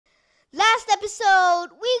Last episode,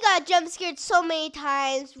 we got jump scared so many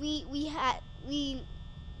times. We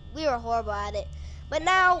were horrible at it. But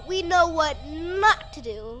now we know what not to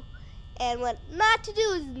do. And what not to do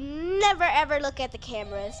is never ever look at the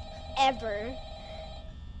cameras. Ever.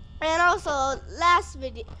 And also, last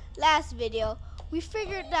video, we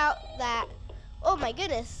figured out that, oh my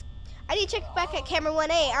goodness, I need to check back at camera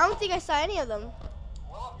 1A. I don't think I saw any of them.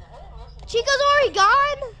 Chica's already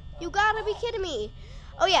gone? You gotta be kidding me.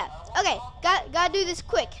 Oh yeah, okay, gotta do this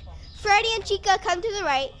quick. Freddy and Chica come to the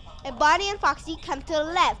right, and Bonnie and Foxy come to the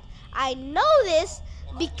left. I know this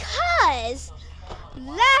because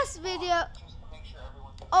last video,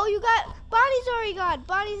 oh you got, Bonnie's already gone.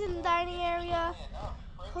 Bonnie's in the dining area.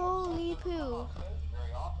 Holy poo.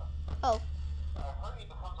 Oh.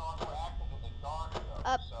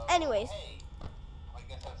 Anyways.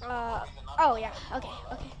 Oh yeah, okay.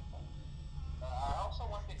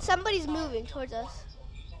 Somebody's moving towards us.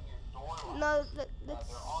 No,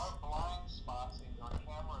 that's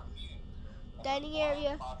dining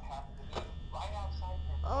area.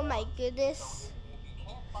 Oh my goodness.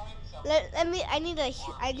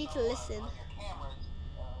 I need to listen.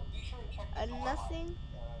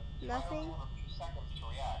 Nothing.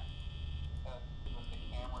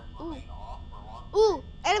 Ooh,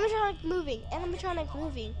 animatronic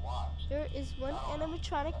moving. There is one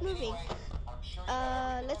animatronic moving.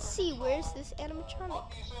 Let's see, where's this animatronic?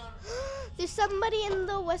 There's somebody in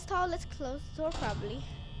the west hall. Let's close the door probably.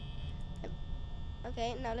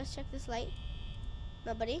 Okay, now let's check this light.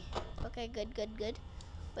 Nobody. Okay, good.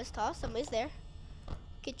 West hall, somebody's there.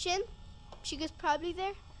 Kitchen. Chica's probably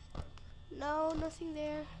there. No, nothing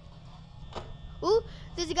there. Ooh,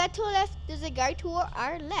 there's a guy to our left. There's a guy to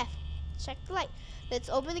our left. Check the light. Let's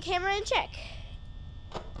open the camera and check.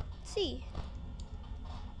 Let's see.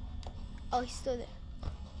 Oh, he's still there.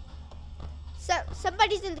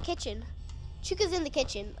 Somebody's in the kitchen. Chica's in the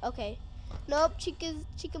kitchen. Okay. Nope,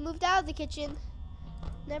 Chica moved out of the kitchen.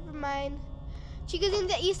 Never mind. Chica's in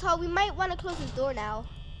the east hall. We might want to close his door now.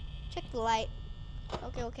 Check the light.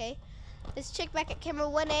 Okay. Let's check back at camera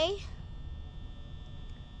 1A.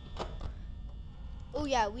 Oh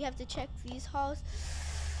yeah, we have to check these halls.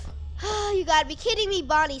 You gotta be kidding me,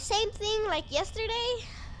 Bonnie. Same thing like yesterday?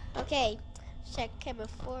 Okay. Check camera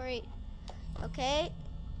 4A. Okay.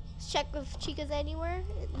 Let's check if Chica's anywhere.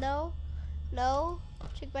 No.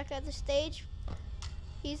 Check back at the stage.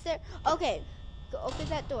 He's there. Okay. Go open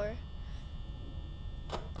that door.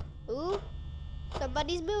 Ooh.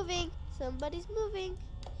 Somebody's moving.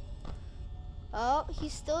 Oh,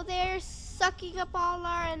 he's still there, sucking up all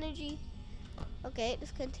our energy. Okay,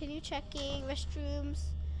 let's continue checking.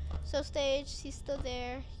 Restrooms. So stage, he's still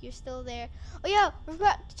there. You're still there. Oh yeah, we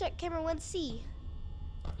forgot to check camera 1C.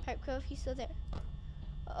 Pipe Cove, he's still there.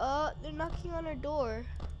 Oh, they're knocking on our door.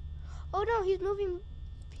 Oh no, he's moving.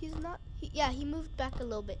 He's not. Yeah, he moved back a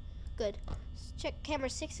little bit. Good. Let's check camera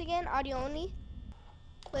 6 again. Audio only.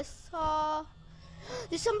 West Hall.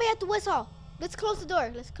 There's somebody at the West Hall. Let's close the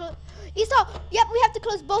door. Let's close. East Hall. Yep, we have to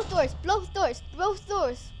close both doors. Both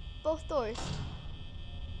doors.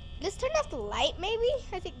 Let's turn off the light, maybe?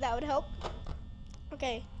 I think that would help.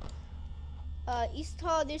 Okay. East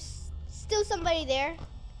Hall, there's still somebody there.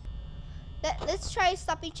 Let's try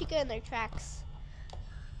stopping Chica in their tracks.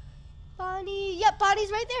 Bonnie, yep,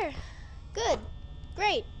 Bonnie's right there. Good,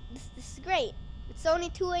 great, this is great. It's only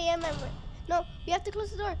 2 a.m. and no, we have to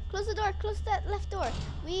close the door. Close that left door.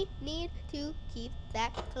 We need to keep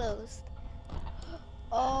that closed.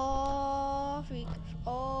 Oh, freak.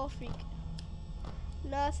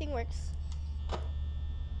 Nothing works.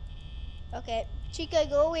 Okay, Chica,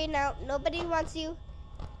 go away now. Nobody wants you.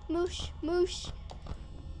 Moosh.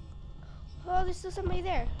 Oh, there's still somebody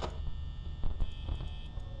there.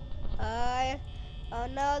 Oh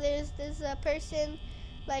no, there's a person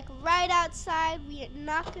like right outside. We are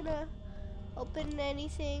not gonna open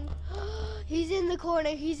anything. He's in the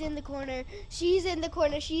corner. She's in the corner.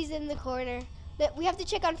 We have to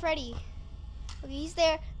check on Freddy. Okay, he's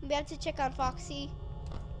there. We have to check on Foxy.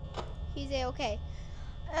 He's there, okay.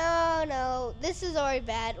 Oh no, this is already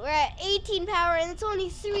bad. We're at 18 power and it's only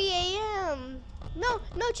 3 a.m. No,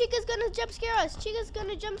 Chica's gonna jump scare us.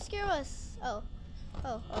 Oh,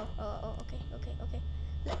 okay.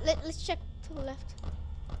 Let's check to the left.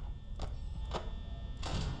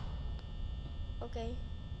 Okay.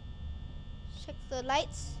 Check the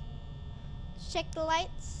lights.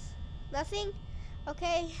 Nothing?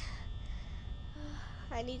 Okay.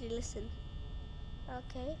 I need to listen.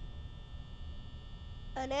 Okay.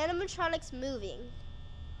 An animatronic's moving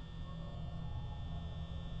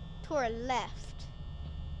to our left.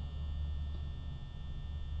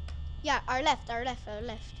 Yeah, our left.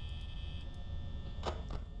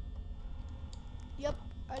 Yep,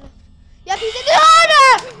 I left. Yep, he's in the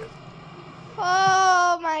corner!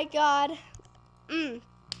 Oh my god.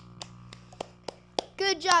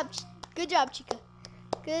 Good job, Chica.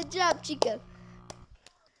 Good job, Chica.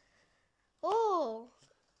 Oh,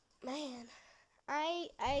 man. I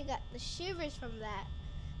got the shivers from that.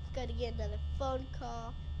 Gotta get another phone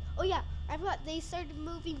call. Oh yeah, I forgot they started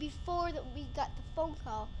moving before that we got the phone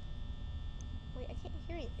call. Wait, I can't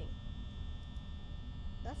hear anything.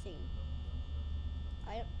 Nothing.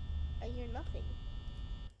 I hear nothing.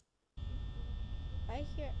 I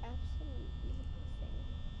hear absolutely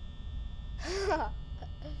nothing.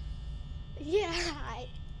 yeah,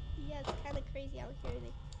 it's kind of crazy. I don't hear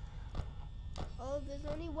anything. Oh, there's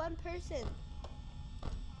only one person.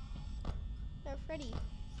 Freddy.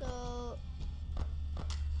 So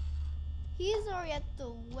he's already at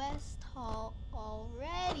the West Hall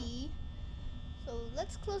already. So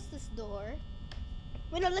let's close this door.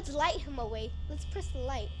 Wait, no, let's light him away. Let's press the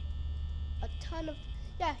light. A ton of,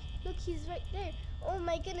 yeah, look, he's right there. Oh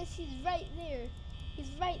my goodness, he's right there. He's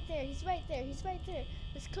right there, he's right there, he's right there.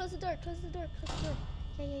 Let's close the door, close the door, close the door.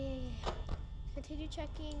 Yeah. Continue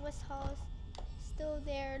checking. West Hall's still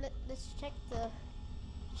there. Let's check the,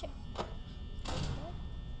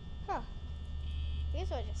 huh. I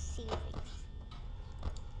guess I just see things.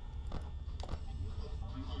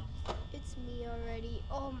 It's me already.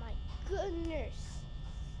 Oh my goodness.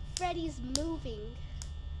 Freddy's moving.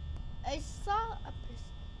 I saw a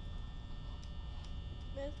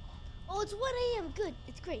person. Oh, it's 1 a.m. Good.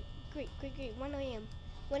 It's great. Great. 1 a.m.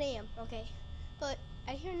 1 a.m. Okay. But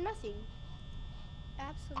I hear nothing.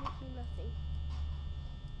 Absolutely nothing.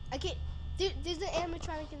 I can't. There's an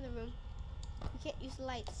animatronic in the room. We can't use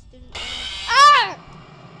lights. There's an ah!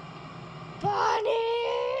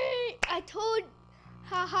 Bonnie! I told.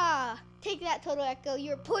 Haha. Take that, Total Echo.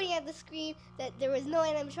 You were pointing at the screen that there was no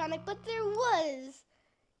animatronic, but there was.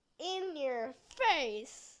 In your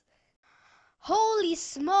face. Holy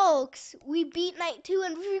smokes. We beat night 2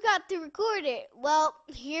 and we forgot to record it. Well,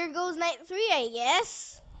 here goes night 3, I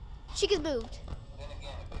guess. Chica's moved.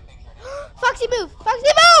 Foxy moved!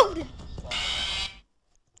 Foxy moved!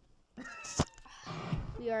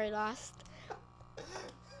 We already lost.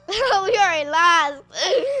 We already lost.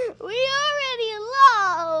 We already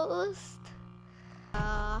lost.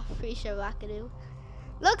 Free Shabakadoo.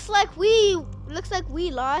 Looks like we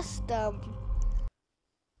lost.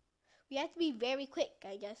 We have to be very quick,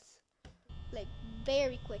 I guess. Like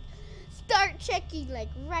very quick. Start checking like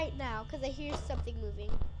right now, cause I hear something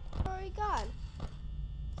moving. Already gone.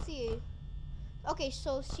 Let's see. Okay,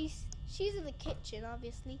 so she's in the kitchen,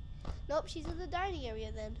 obviously. Nope, she's in the dining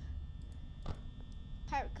area then.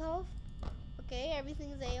 Pirate Cove. Okay,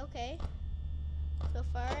 everything's A-okay. So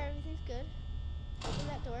far, everything's good. Open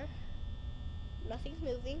that door. Nothing's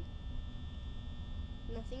moving.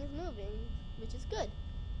 Nothing is moving, which is good.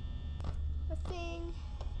 Nothing.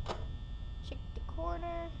 Check the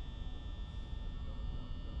corner.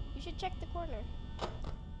 You should check the corner.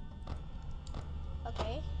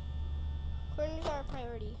 Okay. Corners are a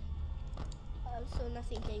priority. So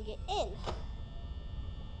nothing can get in.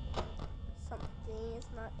 Something is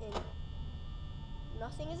not in.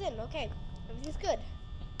 Nothing is in. Okay. Everything's good.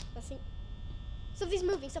 Nothing. Something's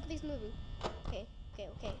moving. Okay.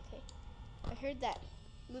 I heard that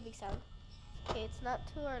moving sound. Okay, it's not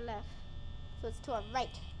to our left. So it's to our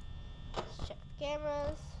right. Let's check the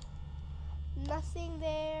cameras. Nothing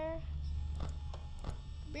there.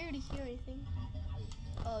 Barely hear anything.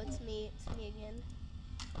 Oh, it's me. It's me again.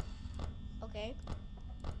 Okay.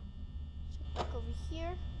 Check back over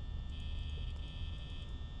here.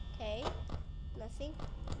 Okay. Nothing.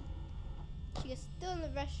 She is still in the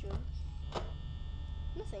restroom.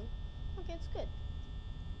 Nothing. Okay, it's good.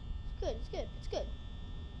 It's good.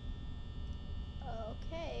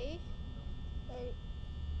 Okay.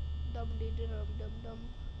 Dum dee dum dum dum.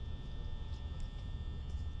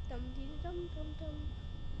 Dum dee dum dum dum.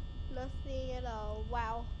 Nothing at all.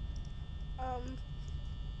 Wow.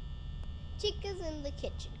 Chica's in the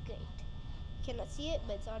kitchen. Great. Cannot see it,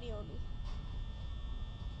 but it's audio only.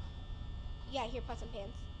 Yeah, I hear pots and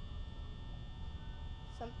pans.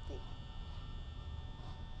 Something.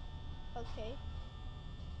 Okay.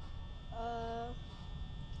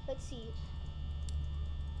 Let's see.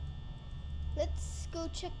 Let's go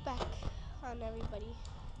check back on everybody.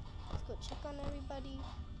 Let's go check on everybody.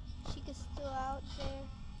 Chica's still out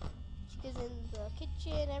there. Chica's in the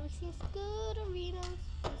kitchen. Everything's good, Arenas.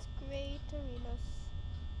 It's great, Arenas.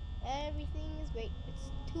 Everything is great.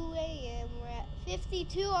 It's 2 a.m. We're at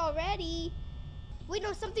 52 already. Wait,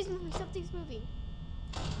 no, something's moving.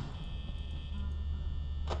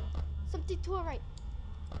 Something to her right.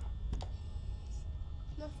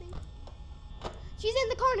 Nothing. She's in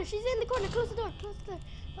the corner. She's in the corner. Close the door. Close the door.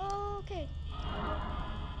 Oh, okay.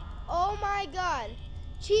 Oh my God.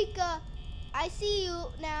 Chica, I see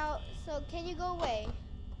you now. So can you go away?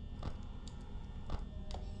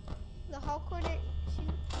 The hall corner.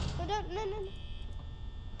 No, no, no, no.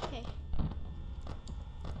 Okay.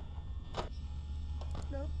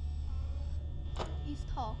 No. East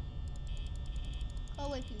Hall. Go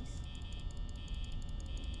away, please.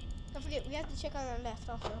 Don't forget, we have to check on our left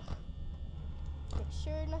also. Make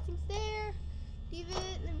sure nothing's there. Leave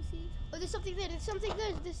it. Let me see. Oh, there's something there. There's something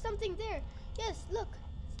there. There's something there. Yes, look.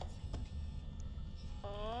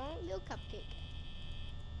 Oh, little cupcake.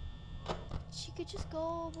 She could just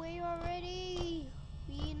go away already.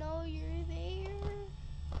 We know you're there.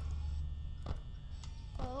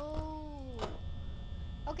 Oh.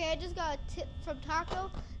 Okay, I just got a tip from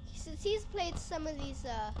Taco. Since he's played some of these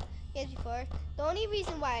games before, the only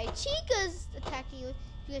reason why Chica's attacking you is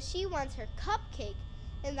because she wants her cupcake.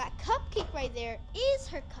 And that cupcake right there is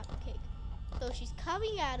her cupcake. So she's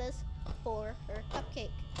coming at us for her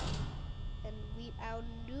cupcake. And I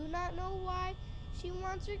do not know why she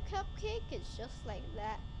wants her cupcake. It's just like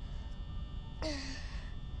that.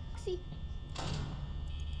 See,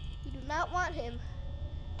 we do not want him.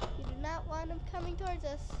 We do not want him coming towards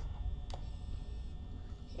us.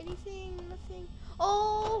 Anything? Nothing?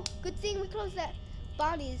 Oh, good thing we closed that.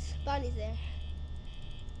 Bonnie's there.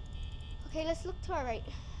 Okay, let's look to our right.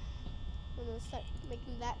 I'm gonna start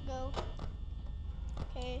making that go.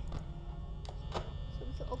 Okay. So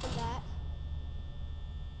we can open that.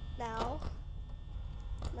 Now.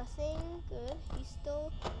 Nothing. Good.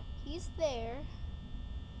 He's there.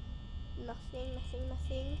 Nothing.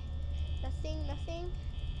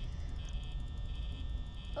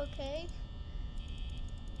 Okay.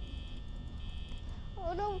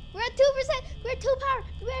 Oh no, we're at 2%. We're at 2 power.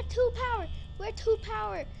 We're at 2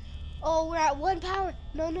 power. Oh, we're at 1 power.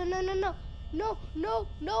 No. No,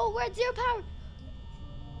 we're at 0 power.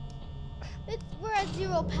 We're at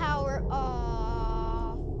 0 power.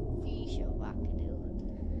 Oh, what to do.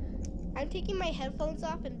 I'm taking my headphones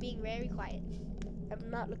off and being very quiet. I'm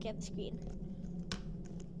not looking at the screen.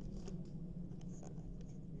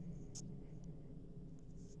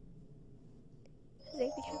 Is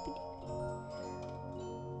anything happening?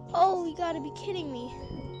 Oh, you gotta be kidding me.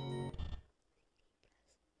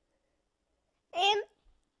 And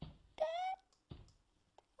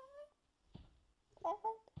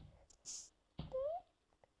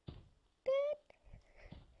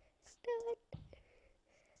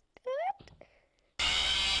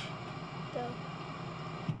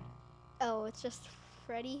oh, it's just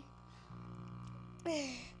Freddy.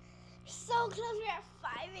 So close, we're at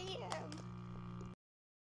 5 a.m.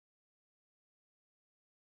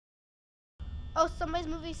 Oh, somebody's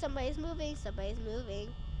moving. Somebody is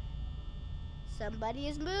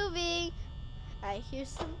moving. I hear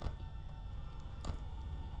some.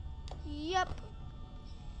 Yep.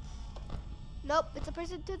 Nope, it's a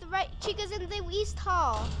person to the right. Chica's in the East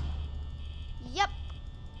Hall. Yep.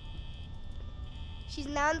 She's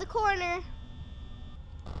now in the corner.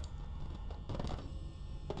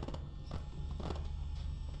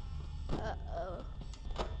 Uh-oh.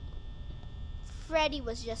 Freddy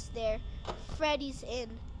was just there. Freddy's in.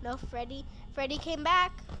 No, Freddy came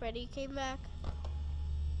back.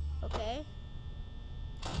 Okay.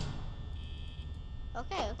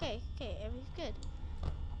 Okay. Everything's good.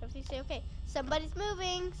 Everything's okay. Somebody's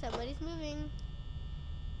moving.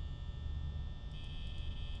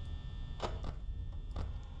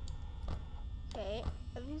 Okay.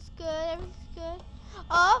 Everything's good.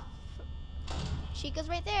 Oh! Chica's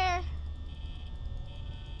right there.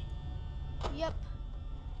 Yep.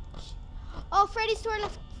 Oh, Freddy's to our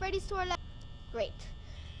left. Great.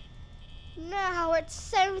 Now we're at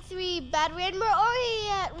 73 battery and we're already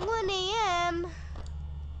at 1 a.m.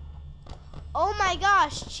 Oh my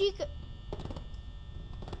gosh, Chica.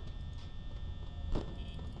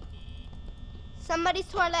 Somebody's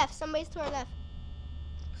to our left.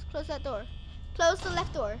 Close that door. Close the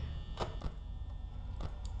left door.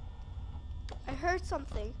 I heard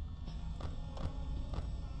something.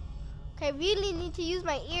 Okay, I really need to use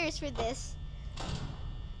my ears for this.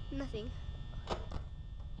 Nothing.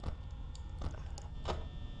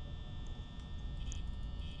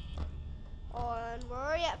 And we're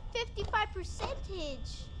already at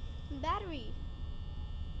 55% battery.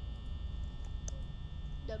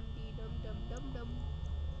 Dum.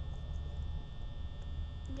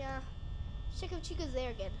 Yeah. Check if Chica's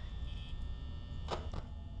there again.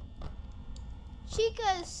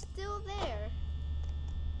 Chica is still there.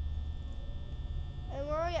 And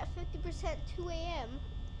we're already at 50% 2 a.m.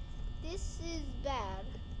 This is bad.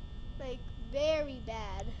 Like, very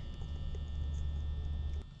bad.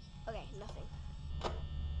 Okay, nothing.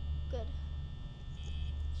 Good.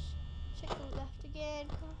 Check the left again.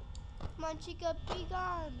 Come on, Chica, be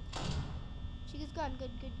gone. Chica's gone. Good.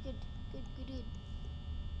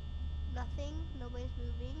 Nothing. Nobody's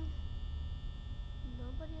moving.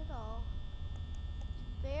 Nobody at all.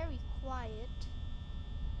 It's very quiet.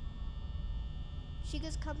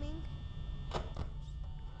 Chica's coming.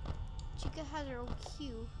 Chica has her own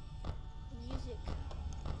cue. Music.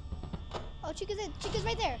 Oh, Chica's in. Chica's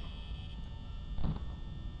right there.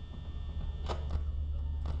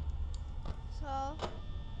 So,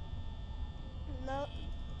 no,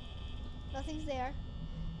 nothing's there.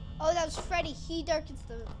 Oh, that was Freddy. He darkens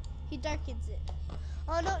it.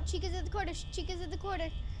 Oh no, Chica's in the corner. Chica's in the corner.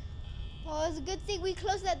 Oh, it's a good thing we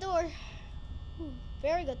closed that door.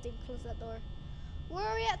 Very good thing we closed that door. Where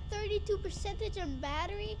are we at? 32% on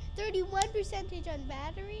battery. 31% on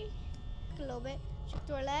battery. A little bit. Check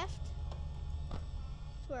to our left.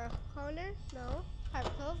 To our corner. No.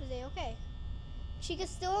 Pirate Cove. Is it okay? Chica's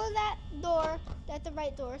still in that door. At the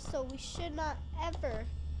right door. So we should not ever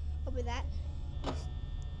open that.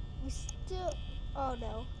 We still. Oh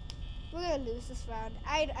no. We're gonna lose this round.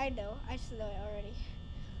 I know. I just know it already.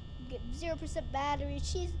 Get 0% battery.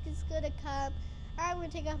 Chica's gonna come. I'm gonna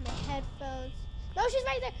take off my headphones. No, she's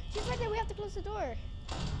right there. She's right there. We have to close the door.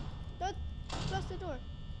 Don't close the door.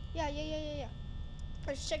 Yeah.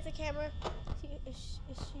 Let's check the camera. See if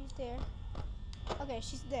she's there. Okay,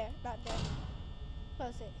 she's there. Not there.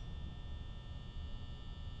 Close it.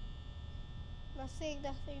 Nothing.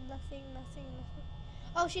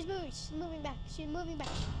 Oh, she's moving. She's moving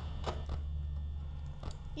back.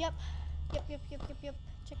 Yep.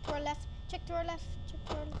 Check to our left.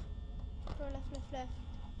 Left.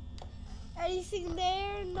 Anything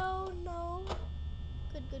there? No.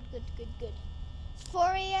 Good. It's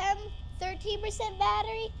 4 a.m. 13%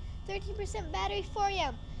 battery. 4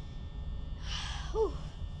 a.m.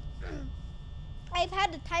 I've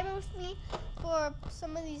had the timer with me for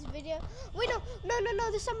some of these videos. Wait, no.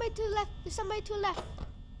 There's somebody to the left.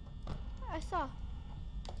 I saw.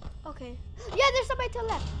 Okay. Yeah, there's somebody to the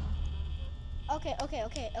left. Okay. We're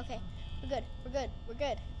good.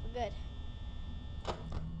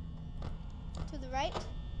 To the right.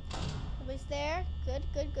 Nobody's there. Good.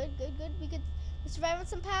 We could survive on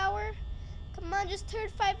some power. Come on, just turn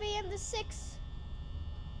 5 a.m. to 6.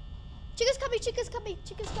 Chica's coming.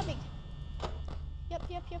 Yep.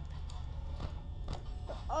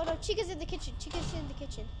 Oh no, Chica's in the kitchen.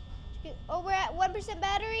 Oh, we're at 1%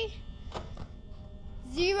 battery.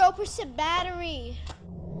 0% battery.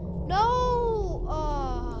 No.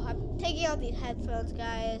 Oh, I'm taking out these headphones,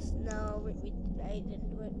 guys. No, I didn't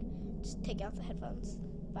do it. Just take out the headphones.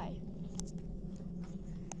 Bye.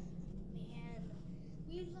 Man,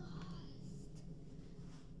 we lost.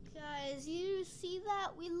 Guys, you see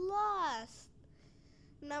that? We lost.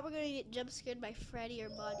 Now we're gonna get jump scared by Freddy or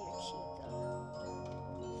Bonnie or Chica.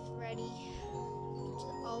 Freddy. Which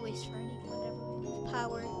is always Freddy whenever we lose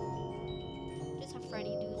power. Just have Freddy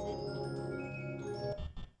do it.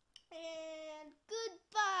 And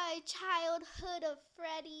goodbye, childhood of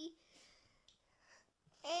Freddy.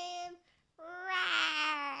 And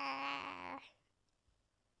rawr.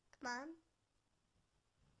 Come on.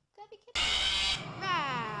 Gotta be kidding.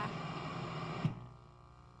 Rawr.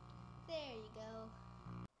 There you go.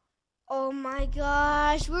 Oh my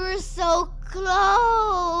gosh, we were so close.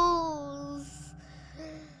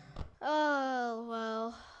 Oh,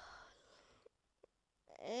 well.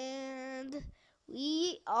 And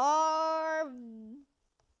we are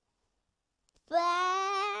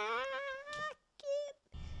back in.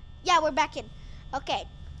 Yeah, we're back in. Okay.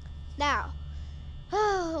 Now,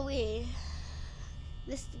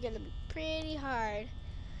 this is gonna be pretty hard.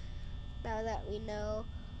 Now that we know.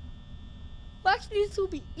 Well, actually, this will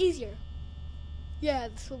be easier. Yeah,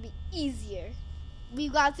 this will be easier.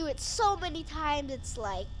 We've gone through it so many times, it's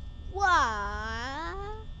like, what?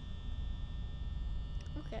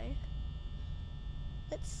 Okay.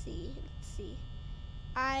 Let's see.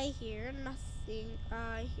 I hear nothing.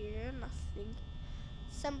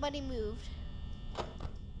 Somebody moved.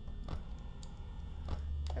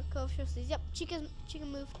 Our cove shows these. Yep, Chica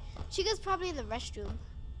moved. Chica's probably in the restroom.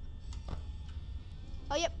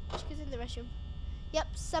 Oh, yep, Chica's in the restroom. Yep,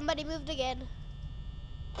 somebody moved again.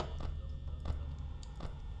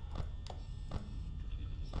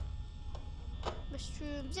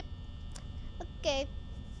 Restrooms, yep. Okay.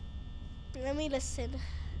 Let me listen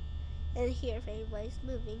and hear if anybody's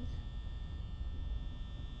moving.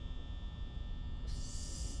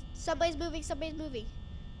 Somebody's moving.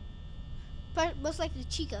 Most likely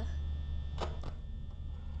Chica.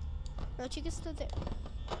 No, Chica's still there.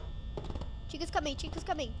 Chica's coming. Chica's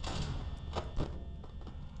coming.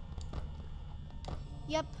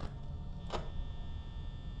 Yep.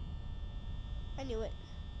 I knew it.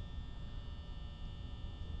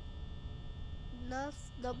 No,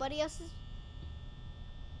 nobody else is.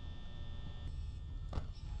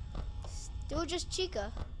 Still just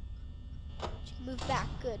Chica. Chica move back.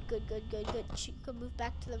 Good. Chica move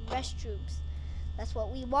back to the restrooms. That's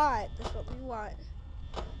what we want. That's what we want.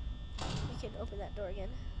 We can open that door again.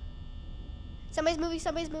 Somebody's moving.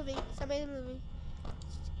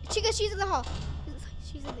 Chica, she's in the hall.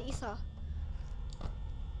 She's in the east hall.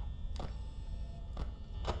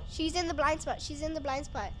 She's in the blind spot.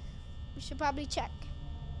 We should probably check.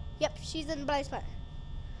 Yep, she's in the blind spot.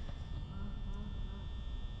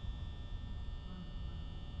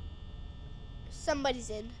 Somebody's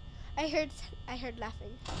in. I heard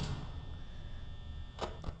laughing.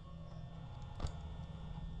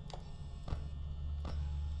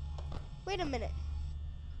 Wait a minute.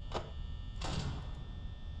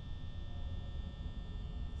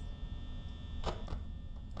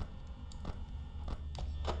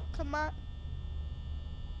 Come on.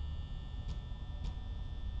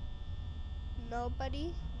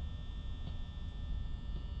 Nobody.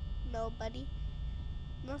 Nothing.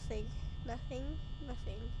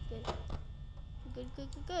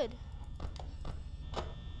 Good.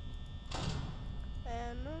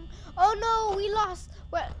 And oh no, we lost.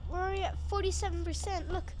 We're already at 47%.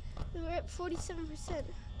 Look, we were at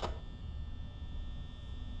 47%.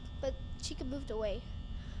 But Chica moved away.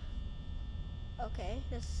 Okay,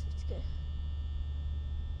 it's good.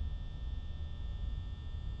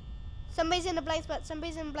 Somebody's in the blind spot.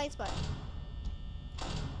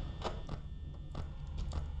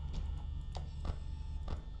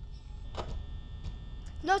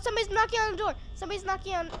 No, somebody's knocking on the door. Somebody's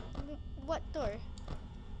knocking on what door?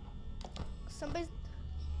 Somebody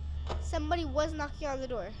was knocking on the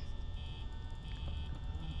door.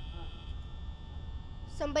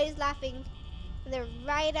 Somebody's laughing. And they're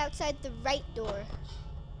right outside the right door.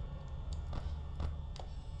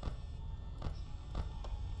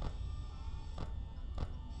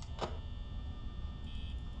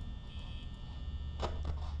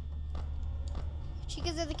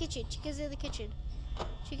 Chica's in the kitchen.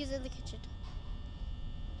 Okay.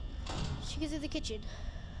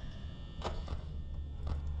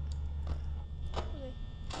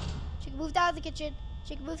 Chica moved out of the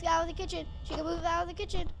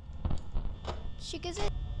kitchen. Chica's in.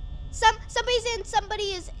 Somebody's in.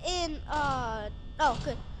 Somebody is in. Oh,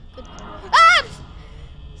 good. Ah!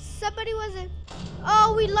 Somebody wasn't.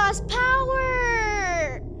 Oh, we lost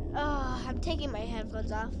power. Oh, I'm taking my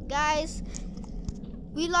headphones off, guys.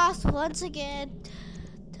 We lost once again.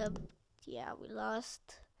 Yeah, we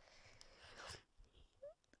lost.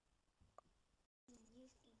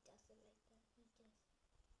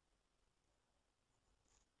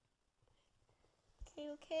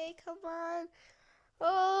 Okay, come on.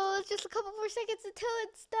 Oh, it's just a couple more seconds until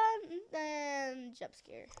it's done. And jump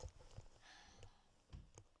scare.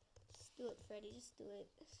 Just do it, Freddy. Just do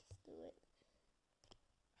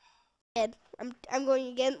it. And I'm going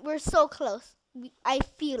again. We're so close. I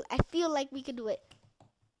feel like we can do it.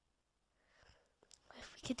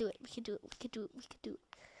 We can do it.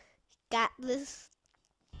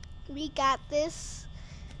 We got this.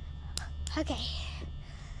 Okay.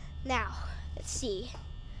 Now, let's see.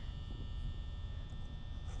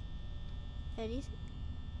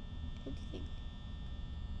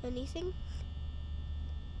 Anything?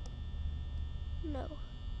 No.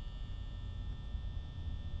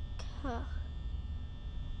 Huh.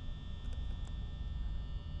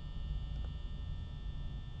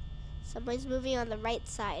 Somebody's moving on the right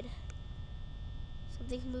side.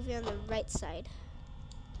 Something's moving on the right side.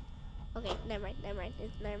 Okay, never mind.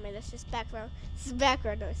 That's just background. This is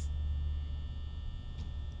background noise.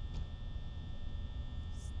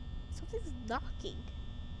 Something's knocking.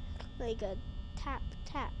 Like a tap.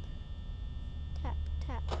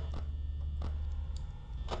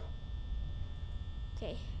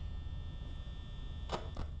 Okay.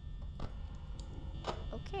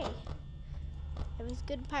 Everything's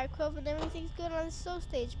good in Pirate Cove and everything's good on the soul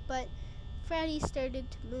stage, but Freddy started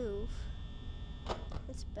to move.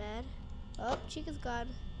 That's bad. Oh, Chica's gone.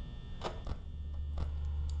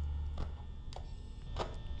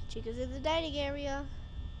 Chica's in the dining area.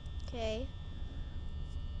 Okay.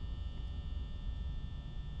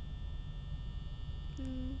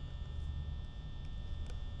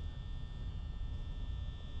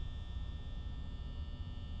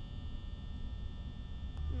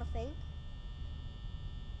 Nothing.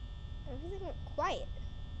 Everything went quiet.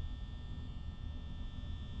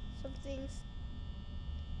 Something's...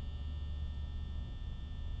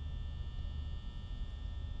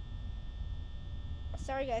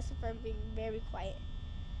 Sorry guys if I'm being very quiet.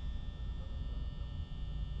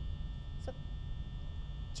 So,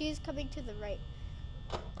 she's coming to the right.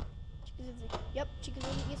 Yep, Chica's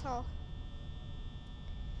in the east hall.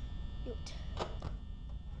 Mute.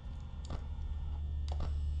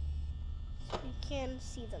 So we can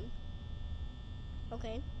see them.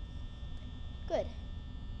 Okay. Good.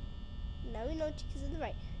 Now we know Chica's in the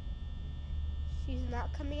right. She's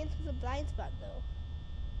not coming into the blind spot though.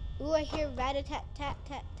 Ooh, I hear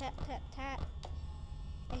rat-a-tat-tat-tat-tat-tat-tat.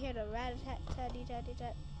 I hear the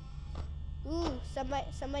rat-a-tat-tatty-tatty-tat. Ooh,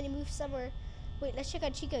 somebody moved somewhere. Wait, let's check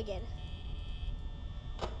on Chica again.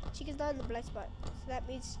 Chica's not in the blind spot. So that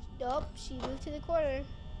means, nope, she moved to the corner.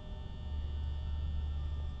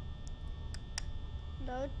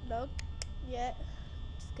 No, yeah,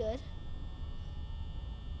 it's good.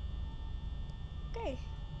 Okay.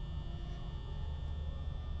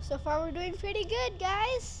 So far we're doing pretty good,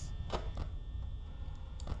 guys.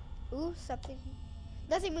 Ooh, something.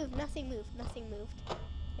 Nothing moved.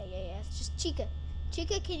 Yeah. It's just Chica.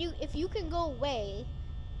 Chica, if you can go away,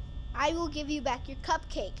 I will give you back your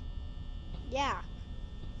cupcake. Yeah.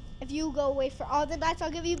 If you go away for all the nights,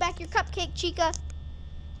 I'll give you back your cupcake, Chica.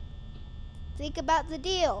 Think about the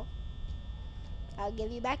deal. I'll give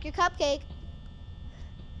you back your cupcake.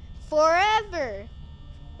 Forever.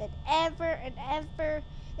 And ever and ever.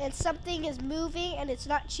 And something is moving and it's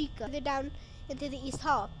not Chica. They're down into the East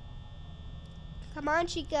Hall. Come on,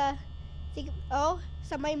 Chica. Oh,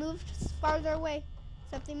 somebody moved farther away.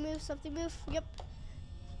 Something moved. Yep.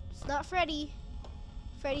 It's not Freddy.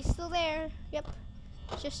 Freddy's still there. Yep.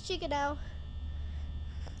 It's just Chica now.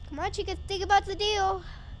 Come on, Chica. Think about the deal.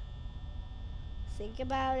 Think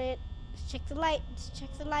about it. Let's check the light.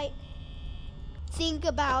 Think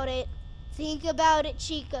about it. Think about it,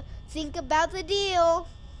 Chica. Think about the deal.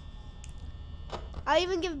 I'll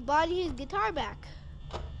even give Bonnie his guitar back.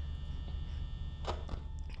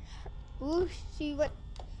 Ooh, she went.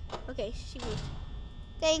 Okay, she moved.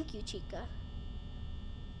 Thank you, Chica.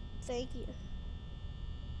 Thank you.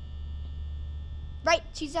 Right,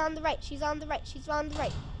 she's on the right.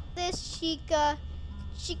 This Chica.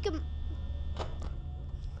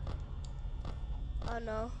 Oh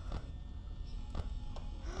no.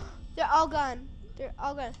 They're all gone.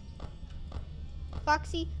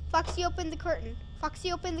 Foxy, open the curtain.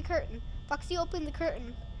 Foxy, open the curtain.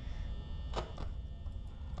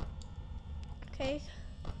 Okay.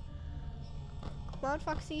 Come on,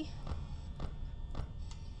 Foxy.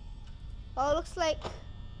 Oh, looks like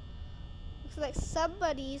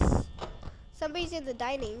somebody's in the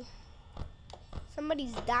dining.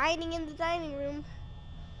 Somebody's dining in the dining room.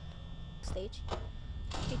 Stage.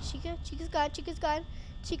 Okay, Chica's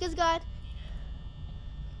gone.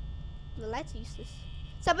 The lights are useless.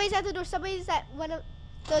 Somebody's at the door. Somebody's at one of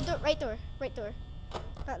the door. Right door.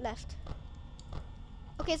 Not left.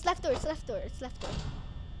 Okay, it's left door. Chica's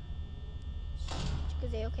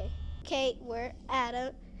okay. Okay, we're at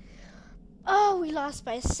a... Oh, we lost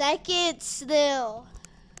by seconds still.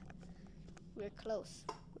 We're close.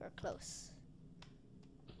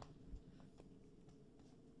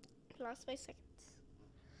 Lost by seconds.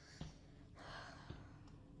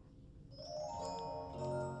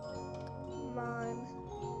 Come on.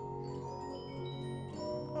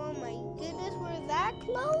 Oh my goodness, we're that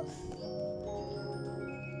close?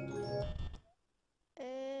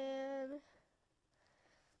 And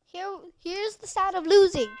here's the sound of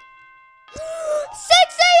losing. 6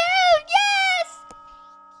 a.m. Yes!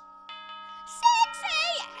 6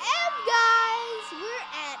 a.m. guys. We're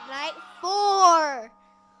at night 4.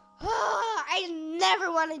 I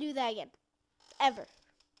never want to do that again. Ever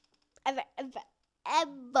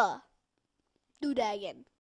do that again.